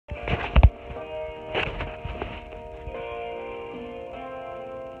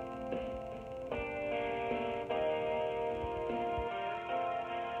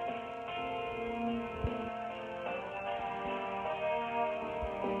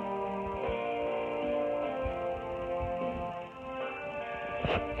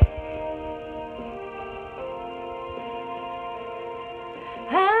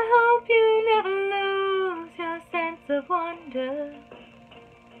I hope you never lose your sense of wonder.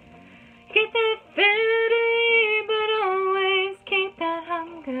 Get that fear to eat, but always keep that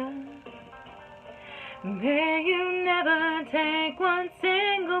hunger. May you never take one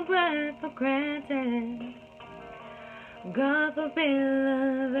single breath for granted. God forbid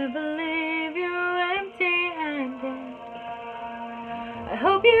love ever leave you empty-handed. I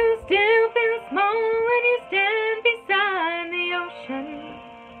hope you still feel small when you stand beside the ocean.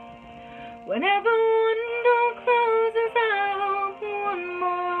 Whenever one door closes, I hope one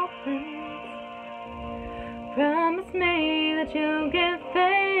more opens. Promise me that you'll give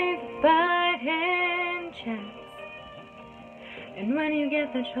faith a fighting chance. And when you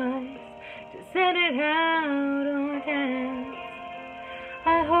get the choice to sit it out or dance,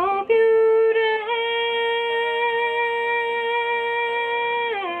 I hope you dance.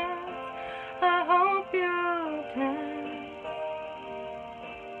 I hope you dance.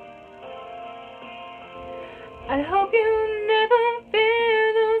 I hope you never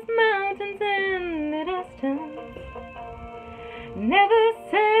fear those mountains in the distance. Never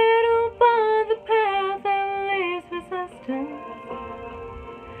settle for the path of least resistance.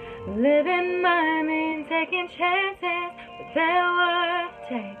 Living might mean taking chances, but they're worth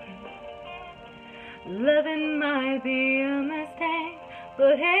taking. Loving might be a mistake,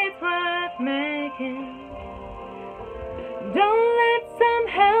 but it's worth making. Don't let some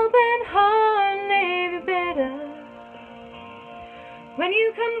helping heart leave you bitter. When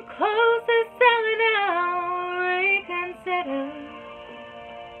you come close to selling out, reconsider.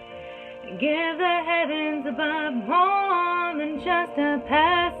 Give the heavens above more than just a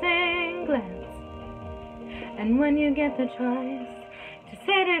passing glance. And when you get the choice to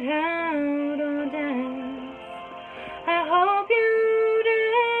sit it out or dance, I hope you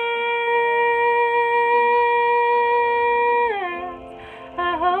dance.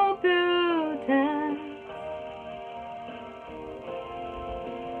 I hope you dance.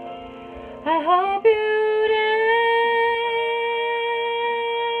 I hope you dance.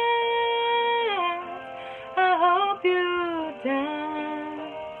 I hope you dance.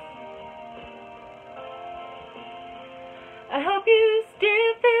 I hope you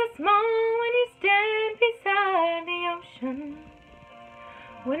still feel small when you stand beside the ocean.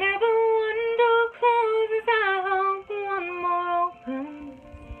 Whenever one door closes, I hope one more opens.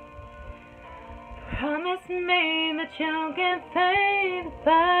 Promise me that you'll give faith a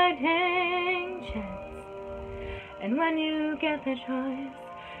fighting chance. And when you get the choice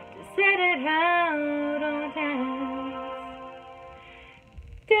to sit it out or dance,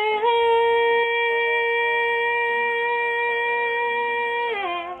 dance.